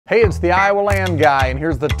Hey, it's the Iowa Land Guy, and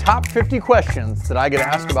here's the top 50 questions that I get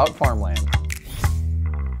asked about farmland.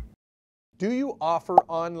 Do you offer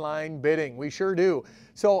online bidding? We sure do.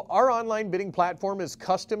 So our online bidding platform is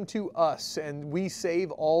custom to us, and we save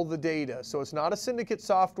all the data. So it's not a syndicate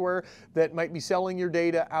software that might be selling your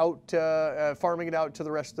data out, farming it out to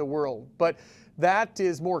the rest of the world. But that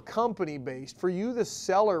is more company-based. For you, the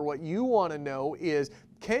seller, what you want to know is,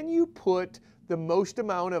 can you put the most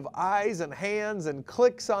amount of eyes and hands and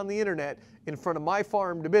clicks on the internet in front of my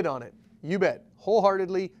farm to bid on it? You bet.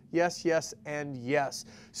 Wholeheartedly, yes, yes, and yes.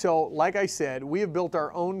 So like I said, we have built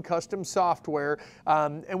our own custom software,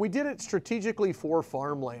 and we did it strategically for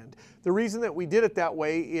farmland. The reason that we did it that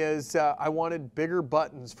way is I wanted bigger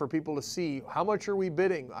buttons for people to see. How much are we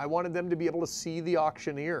bidding? I wanted them to be able to see the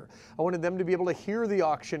auctioneer. I wanted them to be able to hear the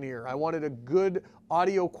auctioneer. I wanted a good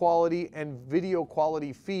audio quality and video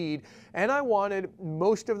quality feed, and I wanted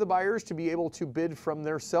most of the buyers to be able to bid from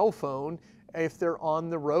their cell phone if they're on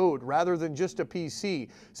the road rather than just a PC.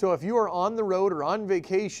 So if you are on the road or on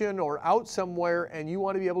vacation or out somewhere and you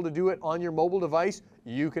want to be able to do it on your mobile device,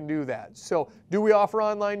 you can do that. So do we offer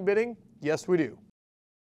online bidding? Yes, we do.